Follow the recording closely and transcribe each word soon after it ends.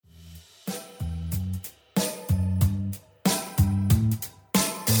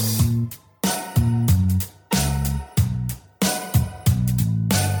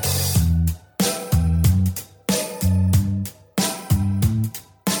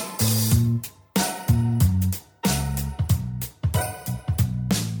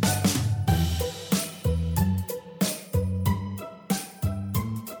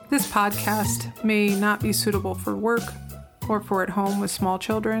podcast may not be suitable for work or for at home with small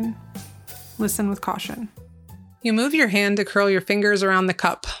children. Listen with caution. You move your hand to curl your fingers around the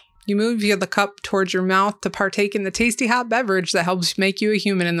cup. You move the cup towards your mouth to partake in the tasty hot beverage that helps make you a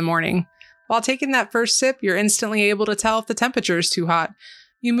human in the morning. While taking that first sip, you're instantly able to tell if the temperature is too hot.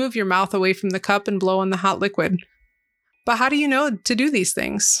 You move your mouth away from the cup and blow on the hot liquid. But how do you know to do these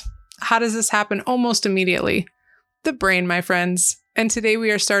things? How does this happen almost immediately? The brain, my friends. And today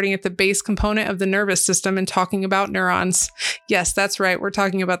we are starting at the base component of the nervous system and talking about neurons. Yes, that's right. We're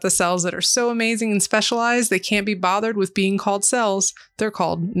talking about the cells that are so amazing and specialized they can't be bothered with being called cells. They're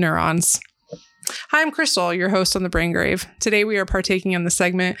called neurons. Hi, I'm Crystal, your host on The Brain Grave. Today we are partaking in the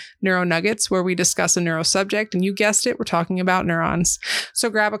segment Neuro Nuggets, where we discuss a neuro subject, and you guessed it, we're talking about neurons. So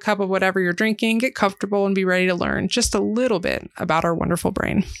grab a cup of whatever you're drinking, get comfortable, and be ready to learn just a little bit about our wonderful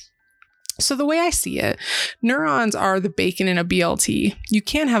brain. So the way I see it, neurons are the bacon in a BLT. You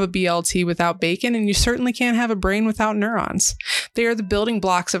can't have a BLT without bacon, and you certainly can't have a brain without neurons. They are the building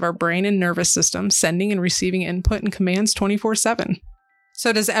blocks of our brain and nervous system, sending and receiving input and commands 24/7.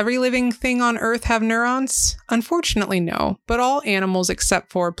 So does every living thing on Earth have neurons? Unfortunately, no, but all animals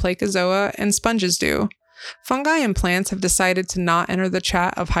except for placozoa and sponges do. Fungi and plants have decided to not enter the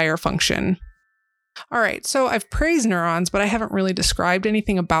chat of higher function. All right, so I've praised neurons, but I haven't really described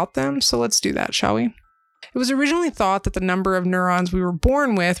anything about them, so let's do that, shall we? It was originally thought that the number of neurons we were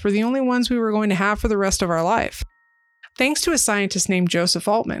born with were the only ones we were going to have for the rest of our life. Thanks to a scientist named Joseph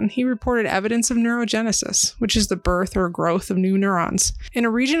Altman, he reported evidence of neurogenesis, which is the birth or growth of new neurons, in a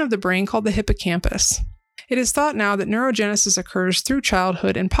region of the brain called the hippocampus. It is thought now that neurogenesis occurs through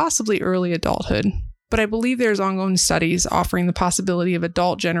childhood and possibly early adulthood. But I believe there's ongoing studies offering the possibility of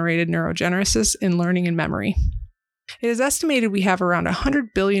adult-generated neurogenesis in learning and memory. It is estimated we have around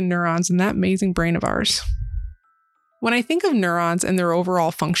 100 billion neurons in that amazing brain of ours. When I think of neurons and their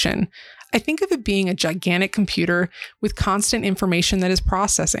overall function, I think of it being a gigantic computer with constant information that is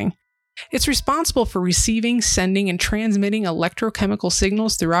processing. It's responsible for receiving, sending, and transmitting electrochemical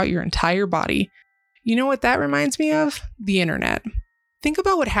signals throughout your entire body. You know what that reminds me of? The internet. Think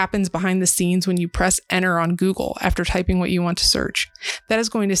about what happens behind the scenes when you press enter on Google after typing what you want to search. That is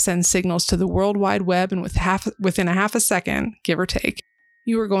going to send signals to the World Wide Web, and within a half a second, give or take,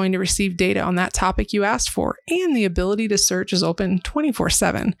 you are going to receive data on that topic you asked for, and the ability to search is open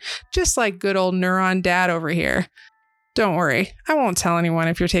 24/7, just like good old Neuron dad over here. Don't worry, I won't tell anyone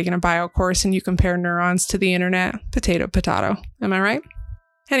if you're taking a bio course and you compare neurons to the internet. Potato, potato. Am I right?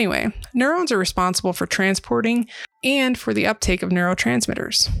 Anyway, neurons are responsible for transporting and for the uptake of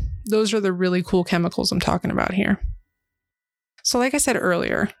neurotransmitters. Those are the really cool chemicals I'm talking about here. So like I said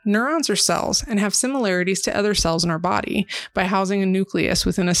earlier, neurons are cells and have similarities to other cells in our body by housing a nucleus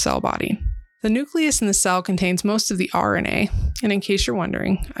within a cell body. The nucleus in the cell contains most of the RNA, and in case you're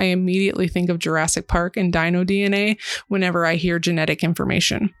wondering, I immediately think of Jurassic Park and dino DNA whenever I hear genetic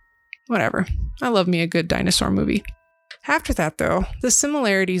information. Whatever, I love me a good dinosaur movie. After that, though, the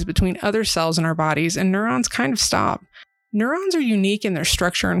similarities between other cells in our bodies and neurons kind of stop. Neurons are unique in their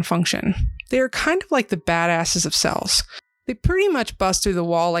structure and function. They are kind of like the badasses of cells. They pretty much bust through the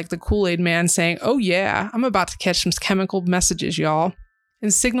wall like the Kool-Aid man saying, "Oh yeah, I'm about to catch some chemical messages, y'all."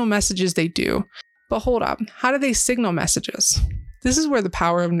 And signal messages they do. But hold up, how do they signal messages? This is where the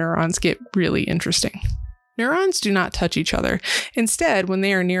power of neurons get really interesting. Neurons do not touch each other. Instead, when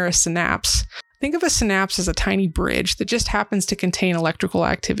they are near a synapse, think of a synapse as a tiny bridge that just happens to contain electrical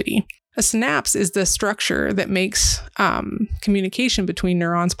activity. A synapse is the structure that makes communication between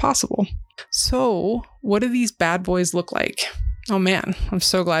neurons possible. So, what do these bad boys look like? Oh man, I'm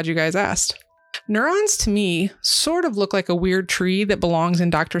so glad you guys asked. Neurons, to me, sort of look like a weird tree that belongs in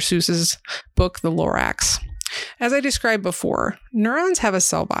Dr. Seuss's book, The Lorax. As I described before, neurons have a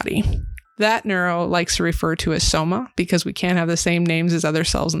cell body. That Neuro likes to refer to as soma because we can't have the same names as other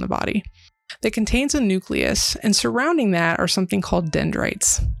cells in the body. That contains a nucleus, and surrounding that are something called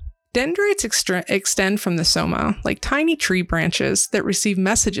dendrites. Dendrites extend from the soma like tiny tree branches that receive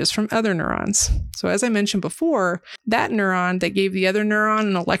messages from other neurons. So as I mentioned before, that neuron that gave the other neuron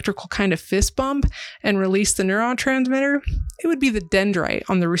an electrical kind of fist bump and released the neurotransmitter, it would be the dendrite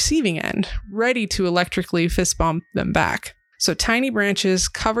on the receiving end, ready to electrically fist bump them back. So tiny branches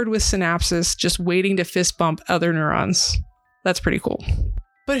covered with synapses just waiting to fist bump other neurons. That's pretty cool.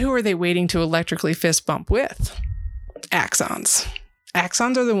 But who are they waiting to electrically fist bump with? Axons.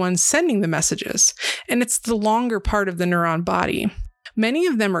 Axons are the ones sending the messages, and it's the longer part of the neuron body. Many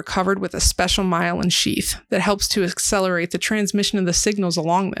of them are covered with a special myelin sheath that helps to accelerate the transmission of the signals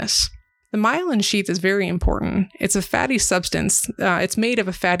along this. The myelin sheath is very important. It's a fatty substance. It's made of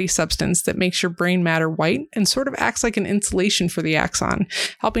a fatty substance that makes your brain matter white and sort of acts like an insulation for the axon,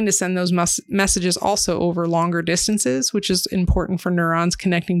 helping to send those messages also over longer distances, which is important for neurons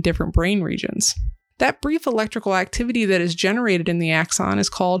connecting different brain regions. That brief electrical activity that is generated in the axon is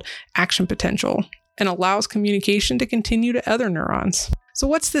called action potential and allows communication to continue to other neurons. So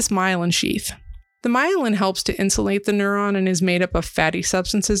what's this myelin sheath? The myelin helps to insulate the neuron and is made up of fatty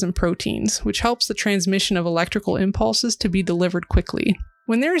substances and proteins, which helps the transmission of electrical impulses to be delivered quickly.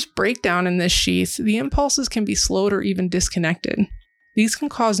 When there is breakdown in this sheath, the impulses can be slowed or even disconnected. These can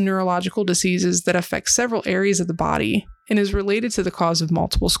cause neurological diseases that affect several areas of the body and is related to the cause of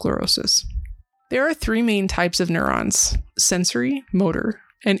multiple sclerosis. There are 3 main types of neurons: sensory, motor,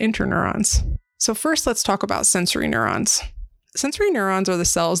 and interneurons. So first, let's talk about sensory neurons. Sensory neurons are the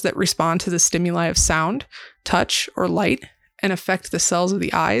cells that respond to the stimuli of sound, touch, or light, and affect the cells of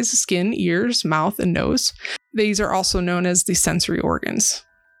the eyes, skin, ears, mouth, and nose. These are also known as the sensory organs.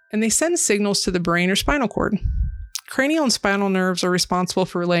 And they send signals to the brain or spinal cord. Cranial and spinal nerves are responsible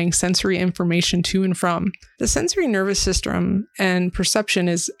for relaying sensory information to and from. The sensory nervous system and perception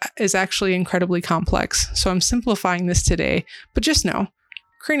is actually incredibly complex, so I'm simplifying this today, but just know,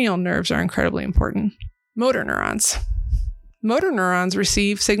 cranial nerves are incredibly important. Motor neurons. Motor neurons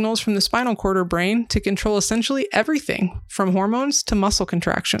receive signals from the spinal cord or brain to control essentially everything, from hormones to muscle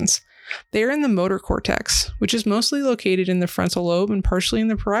contractions. They are in the motor cortex, which is mostly located in the frontal lobe and partially in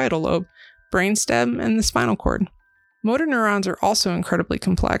the parietal lobe, brainstem, and the spinal cord. Motor neurons are also incredibly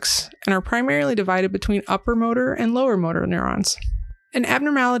complex and are primarily divided between upper motor and lower motor neurons. An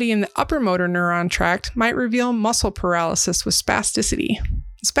abnormality in the upper motor neuron tract might reveal muscle paralysis with spasticity.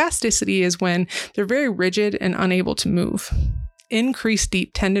 Spasticity is when they're very rigid and unable to move. Increased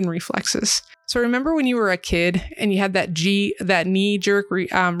deep tendon reflexes. So remember when you were a kid and you had that knee-jerk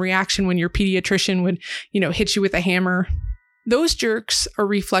reaction when your pediatrician would, hit you with a hammer? Those jerks or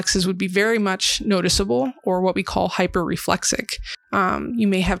reflexes would be very much noticeable, or what we call hyperreflexic. You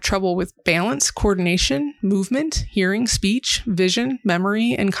may have trouble with balance, coordination, movement, hearing, speech, vision,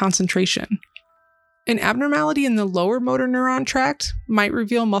 memory, and concentration. An abnormality in the lower motor neuron tract might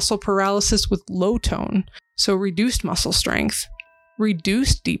reveal muscle paralysis with low tone, so reduced muscle strength,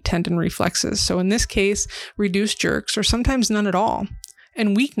 reduced deep tendon reflexes, so in this case, reduced jerks, or sometimes none at all,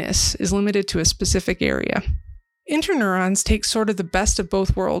 and weakness is limited to a specific area. Interneurons take sort of the best of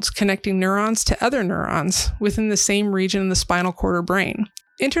both worlds, connecting neurons to other neurons within the same region of the spinal cord or brain.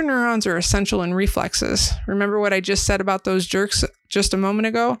 Interneurons are essential in reflexes. Remember what I just said about those jerks just a moment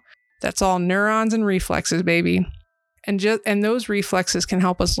ago? That's all neurons and reflexes, baby. And those reflexes can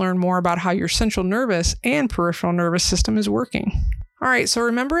help us learn more about how your central nervous and peripheral nervous system is working. All right, so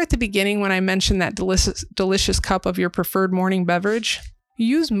remember at the beginning when I mentioned that delicious cup of your preferred morning beverage?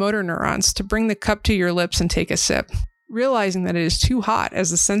 Use motor neurons to bring the cup to your lips and take a sip, realizing that it is too hot as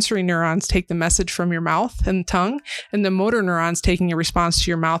the sensory neurons take the message from your mouth and tongue, and the motor neurons taking a response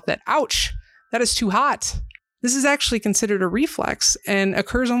to your mouth that, ouch, that is too hot. This is actually considered a reflex and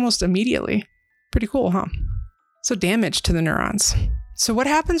occurs almost immediately. Pretty cool, huh? So damage to the neurons. So what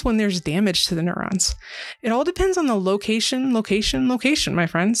happens when there's damage to the neurons? It all depends on the location, my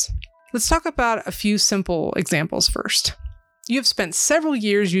friends. Let's talk about a few simple examples first. You have spent several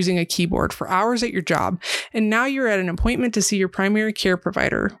years using a keyboard for hours at your job, and now you're at an appointment to see your primary care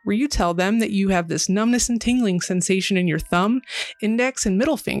provider, where you tell them that you have this numbness and tingling sensation in your thumb, index, and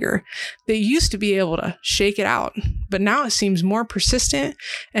middle finger that you used to be able to shake it out, but now it seems more persistent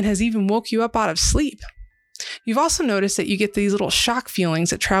and has even woke you up out of sleep. You've also noticed that you get these little shock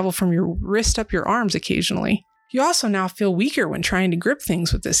feelings that travel from your wrist up your arms occasionally. You also now feel weaker when trying to grip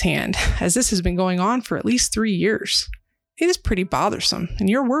things with this hand, as this has been going on for at least 3 years. It is pretty bothersome, and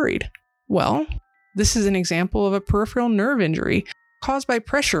you're worried. Well, this is an example of a peripheral nerve injury caused by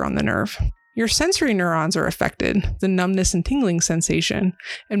pressure on the nerve. Your sensory neurons are affected, the numbness and tingling sensation,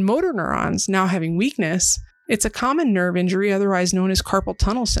 and motor neurons now having weakness. It's a common nerve injury otherwise known as carpal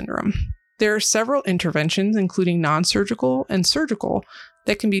tunnel syndrome. There are several interventions, including non-surgical and surgical,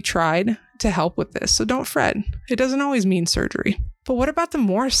 that can be tried to help with this, so don't fret. It doesn't always mean surgery. But what about the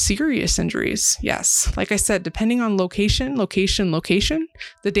more serious injuries? Yes, like I said, depending on location,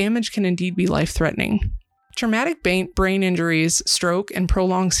 the damage can indeed be life-threatening. Traumatic brain injuries, stroke, and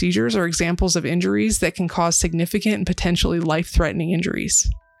prolonged seizures are examples of injuries that can cause significant and potentially life-threatening injuries.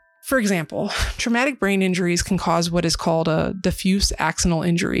 For example, traumatic brain injuries can cause what is called a diffuse axonal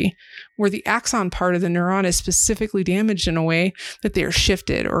injury, where the axon part of the neuron is specifically damaged in a way that they are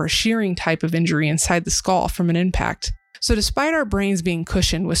shifted, or a shearing type of injury inside the skull from an impact. So despite our brains being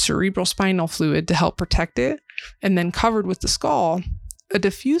cushioned with cerebral spinal fluid to help protect it, and then covered with the skull, A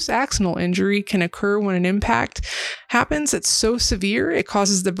diffuse axonal injury can occur when an impact happens that's so severe it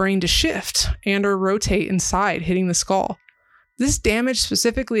causes the brain to shift and or rotate inside, hitting the skull. This damage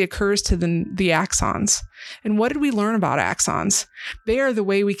specifically occurs to the axons. And what did we learn about axons? They are the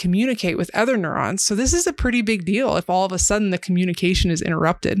way we communicate with other neurons, so this is a pretty big deal if all of a sudden the communication is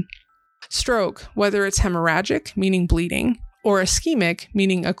interrupted. Stroke, whether it's hemorrhagic, meaning bleeding, or ischemic,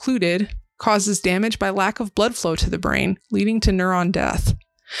 meaning occluded, causes damage by lack of blood flow to the brain, leading to neuron death.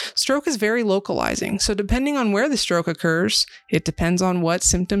 Stroke is very localizing, so depending on where the stroke occurs, it depends on what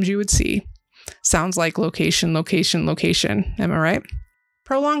symptoms you would see. Sounds like location, location, location, am I right?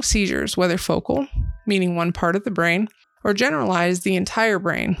 Prolonged seizures, whether focal, meaning one part of the brain, or generalized, the entire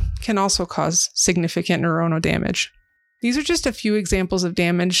brain, can also cause significant neuronal damage. These are just a few examples of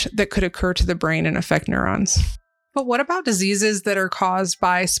damage that could occur to the brain and affect neurons. But what about diseases that are caused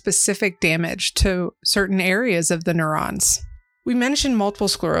by specific damage to certain areas of the neurons? We mentioned multiple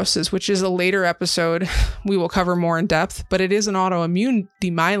sclerosis, which is a later episode we will cover more in depth, but it is an autoimmune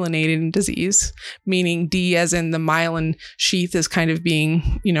demyelinating disease, meaning D as in the myelin sheath is kind of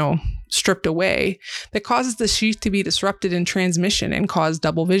being, stripped away, that causes the sheath to be disrupted in transmission and cause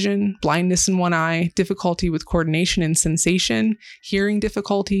double vision, blindness in one eye, difficulty with coordination and sensation, hearing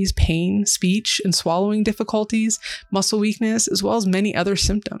difficulties, pain, speech and swallowing difficulties, muscle weakness, as well as many other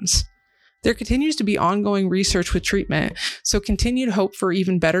symptoms. There continues to be ongoing research with treatment, so continued hope for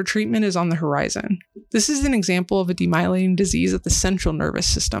even better treatment is on the horizon. This is an example of a demyelinating disease of the central nervous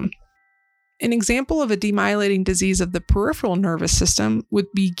system. An example of a demyelinating disease of the peripheral nervous system would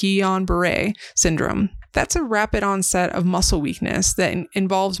be Guillain-Barré syndrome. That's a rapid onset of muscle weakness that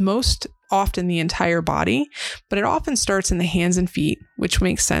involves most often the entire body, but it often starts in the hands and feet, which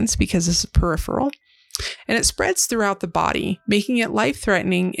makes sense because this is peripheral. And it spreads throughout the body, making it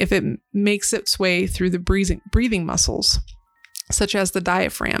life-threatening if it makes its way through the breathing muscles, such as the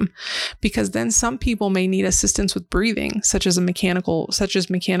diaphragm, because then some people may need assistance with breathing, such as mechanical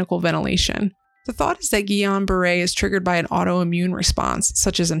ventilation. The thought is that Guillain-Barré is triggered by an autoimmune response,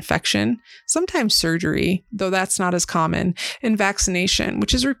 such as infection, sometimes surgery, though that's not as common, and vaccination,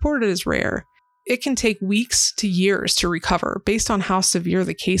 which is reported as rare. It can take weeks to years to recover based on how severe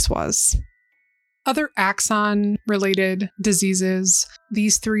the case was. Other axon-related diseases,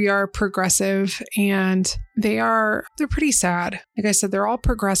 these three are progressive and they're pretty sad. Like I said, they're all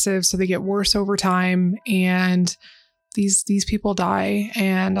progressive, so they get worse over time and these people die.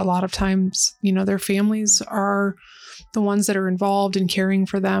 And a lot of times, their families are the ones that are involved in caring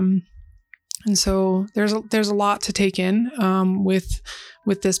for them. And so there's a lot to take in with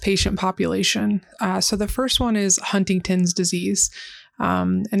this patient population. So the first one is Huntington's disease.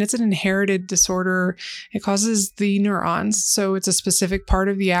 And it's an inherited disorder. It causes the neurons, so it's a specific part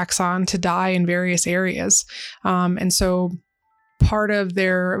of the axon, to die in various areas. And so part of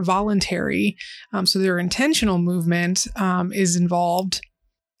their voluntary, so their intentional movement is involved.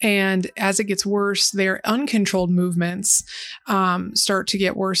 And as it gets worse, their uncontrolled movements start to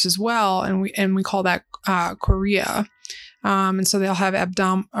get worse as well. And we call that chorea. And so they'll have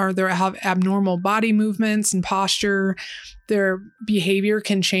abnormal body movements and posture. Their behavior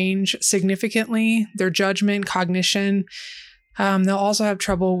can change significantly, their judgment, cognition. They'll also have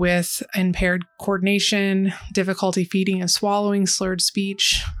trouble with impaired coordination, difficulty feeding and swallowing, slurred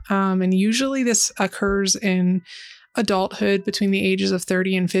speech. And usually this occurs in adulthood between the ages of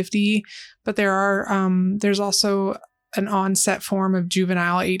 30 and 50. But there's also an onset form of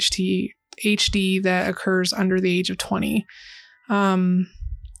juvenile HD that occurs under the age of 20.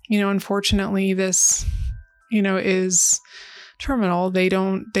 Unfortunately, this, is terminal. They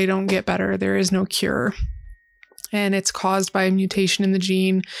don't get better. There is no cure. And it's caused by a mutation in the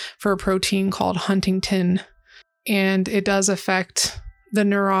gene for a protein called Huntington. And it does affect the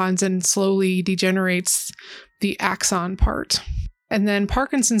neurons and slowly degenerates the axon part. And then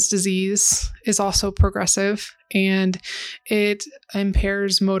Parkinson's disease is also progressive and it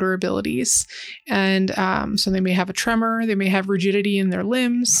impairs motor abilities. And so they may have a tremor, they may have rigidity in their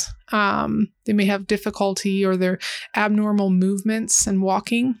limbs, they may have difficulty or their abnormal movements and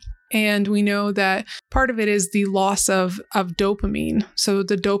walking. And we know that part of it is the loss of dopamine. So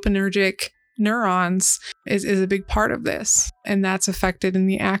the dopaminergic neurons is a big part of this. And that's affected in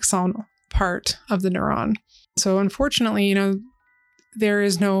the axon part of the neuron. So unfortunately, there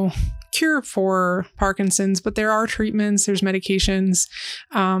is no cure for Parkinson's, but there are treatments, there's medications,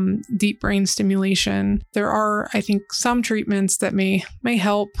 deep brain stimulation. There are, I think, some treatments that may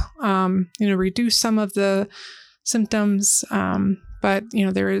help, reduce some of the symptoms, but,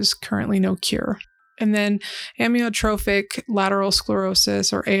 there is currently no cure. And then amyotrophic lateral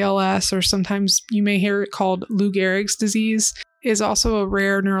sclerosis, or ALS, or sometimes you may hear it called Lou Gehrig's disease, is also a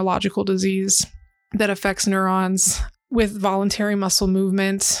rare neurological disease that affects neurons with voluntary muscle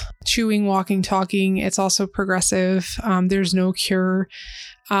movement, chewing, walking, talking. It's also progressive. There's no cure.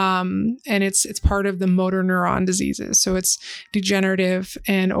 And it's part of the motor neuron diseases. So it's degenerative,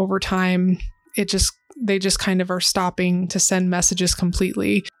 and over time, they just kind of are stopping to send messages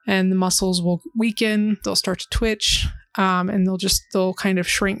completely, and the muscles will weaken, they'll start to twitch, and they'll kind of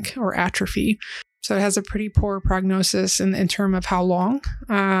shrink or atrophy. So it has a pretty poor prognosis in terms of how long.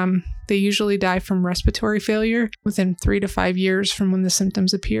 They usually die from respiratory failure within 3 to 5 years from when the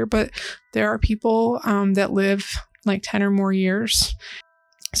symptoms appear, but there are people that live like 10 or more years.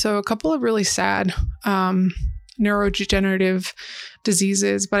 So a couple of really sad neurodegenerative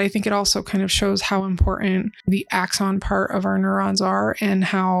diseases, but I think it also kind of shows how important the axon part of our neurons are, and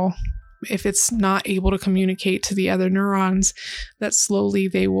how if it's not able to communicate to the other neurons, that slowly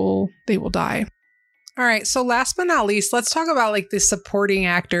they will die. All right, so last but not least, let's talk about like the supporting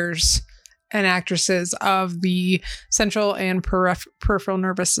actors and actresses of the central and peripheral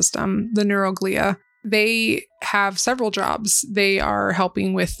nervous system, the neuroglia. They have several jobs. They are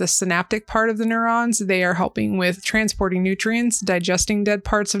helping with the synaptic part of the neurons. They are helping with transporting nutrients, digesting dead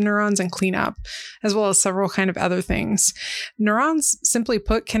parts of neurons, and cleanup, as well as several kind of other things. Neurons, simply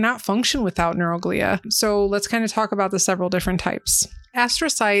put, cannot function without neuroglia. So let's kind of talk about the several different types.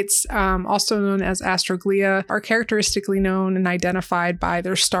 Astrocytes, also known as astroglia, are characteristically known and identified by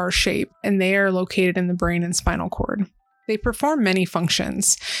their star shape, and they are located in the brain and spinal cord. They perform many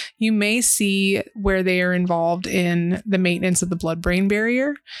functions. You may see where they are involved in the maintenance of the blood-brain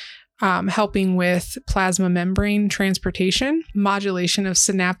barrier, helping with plasma membrane transportation, modulation of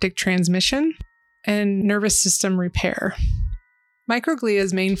synaptic transmission, and nervous system repair.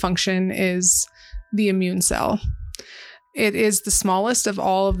 Microglia's main function is the immune cell. It is the smallest of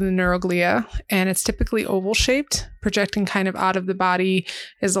all of the neuroglia, and it's typically oval-shaped, projecting kind of out of the body,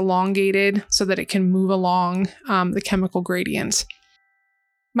 is elongated so that it can move along the chemical gradient.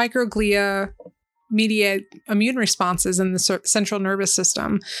 Microglia mediate immune responses in the central nervous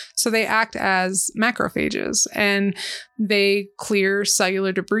system. So they act as macrophages, and they clear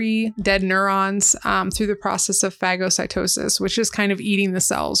cellular debris, dead neurons, through the process of phagocytosis, which is kind of eating the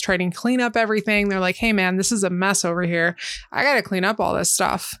cells, trying to clean up everything. They're like, hey man, this is a mess over here. I got to clean up all this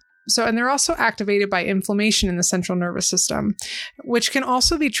stuff. And they're also activated by inflammation in the central nervous system, which can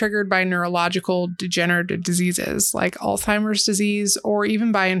also be triggered by neurological degenerative diseases like Alzheimer's disease, or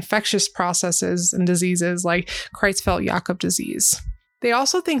even by infectious processes and diseases like Creutzfeldt-Jakob disease. They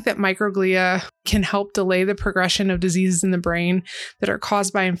also think that microglia can help delay the progression of diseases in the brain that are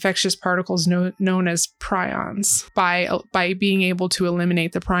caused by infectious particles known as prions, by being able to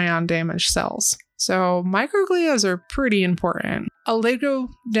eliminate the prion-damaged cells. So microglias are pretty important.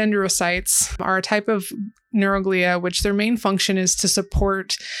 Oligodendrocytes are a type of neuroglia, which their main function is to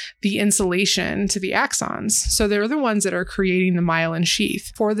support the insulation to the axons. So they're the ones that are creating the myelin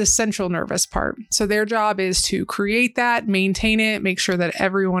sheath for the central nervous part. So their job is to create that, maintain it, make sure that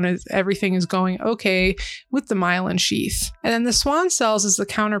everything is going okay with the myelin sheath. And then the Schwann cells is the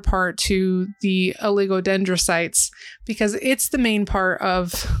counterpart to the oligodendrocytes, because it's the main part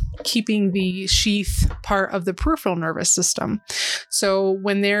of keeping the sheath part of the peripheral nervous system. So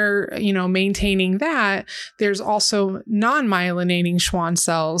when they're, maintaining that, there's also non-myelinating Schwann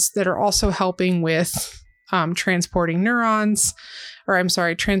cells that are also helping with transporting nutrients,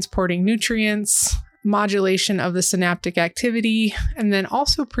 modulation of the synaptic activity, and then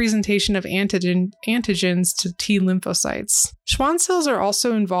also presentation of antigens to T lymphocytes. Schwann cells are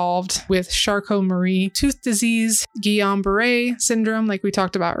also involved with Charcot-Marie tooth disease, Guillain-Barré syndrome, like we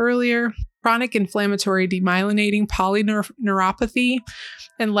talked about earlier, chronic inflammatory demyelinating polyneuropathy,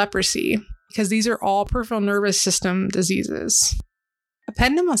 and leprosy, because these are all peripheral nervous system diseases.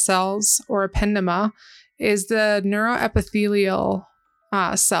 Ependyma cells, or ependyma, is the neuroepithelial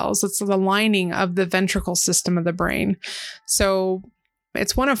cells. It's the lining of the ventricle system of the brain. So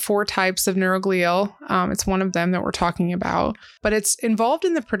it's one of 4 types of neuroglial. It's one of them that we're talking about, but it's involved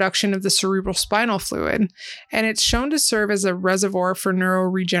in the production of the cerebral spinal fluid, and it's shown to serve as a reservoir for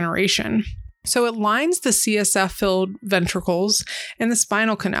neuroregeneration. So it lines the CSF-filled ventricles and the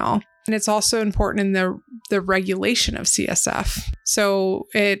spinal canal, and it's also important in the regulation of CSF. So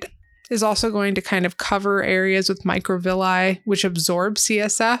it is also going to kind of cover areas with microvilli, which absorb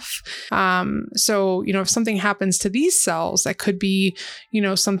CSF. So, if something happens to these cells, that could be,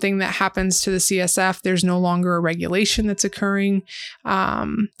 something that happens to the CSF. There's no longer a regulation that's occurring.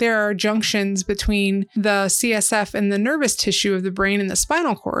 There are junctions between the CSF and the nervous tissue of the brain and the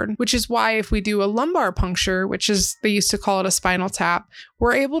spinal cord, which is why if we do a lumbar puncture, which is, they used to call it a spinal tap,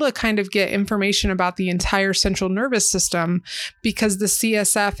 we're able to kind of get information about the entire central nervous system because the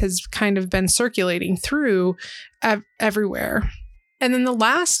CSF has kind of been circulating through everywhere. And then the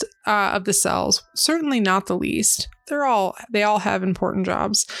last of the cells, certainly not the least, they all have important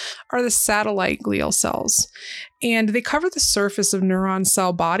jobs, are the satellite glial cells. And they cover the surface of neuron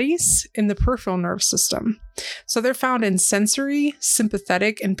cell bodies in the peripheral nerve system. So they're found in sensory,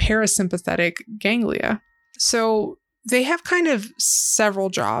 sympathetic, and parasympathetic ganglia. So they have kind of several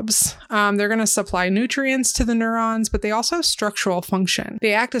jobs. They're going to supply nutrients to the neurons, but they also have structural function.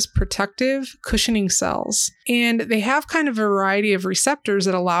 They act as protective, cushioning cells, and they have kind of a variety of receptors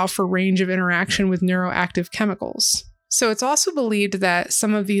that allow for range of interaction with neuroactive chemicals. So it's also believed that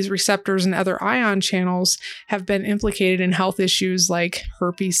some of these receptors and other ion channels have been implicated in health issues like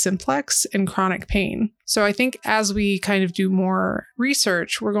herpes simplex and chronic pain. So I think as we kind of do more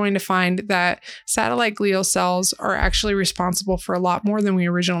research, we're going to find that satellite glial cells are actually responsible for a lot more than we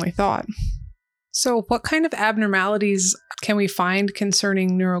originally thought. So what kind of abnormalities can we find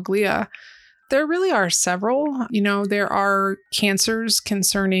concerning neuroglia? There really are several. There are cancers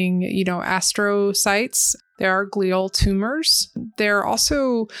concerning, astrocytes. There are glial tumors. There are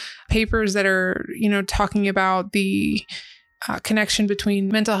also papers that are, talking about the connection between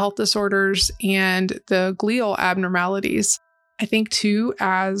mental health disorders and the glial abnormalities. I think too,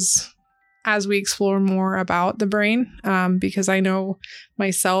 as we explore more about the brain, because I know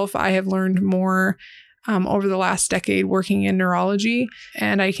myself, I have learned more over the last decade working in neurology,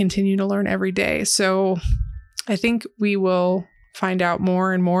 and I continue to learn every day. So I think we will find out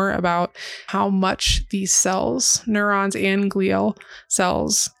more and more about how much these cells, neurons and glial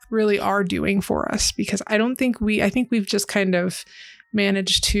cells, really are doing for us, because I think we've just kind of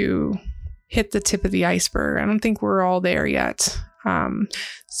managed to hit the tip of the iceberg. I don't think we're all there yet.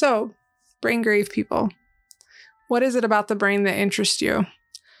 So brain grave people, what is it about the brain that interests you?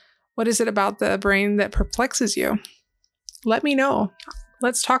 What is it about the brain that perplexes you? Let me know.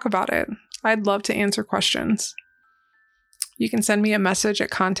 Let's talk about it. I'd love to answer questions. You can send me a message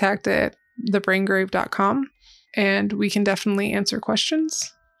at contact@thebraingrave.com, and we can definitely answer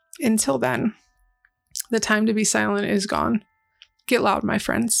questions. Until then, the time to be silent is gone. Get loud, my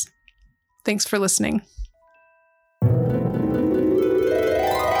friends. Thanks for listening.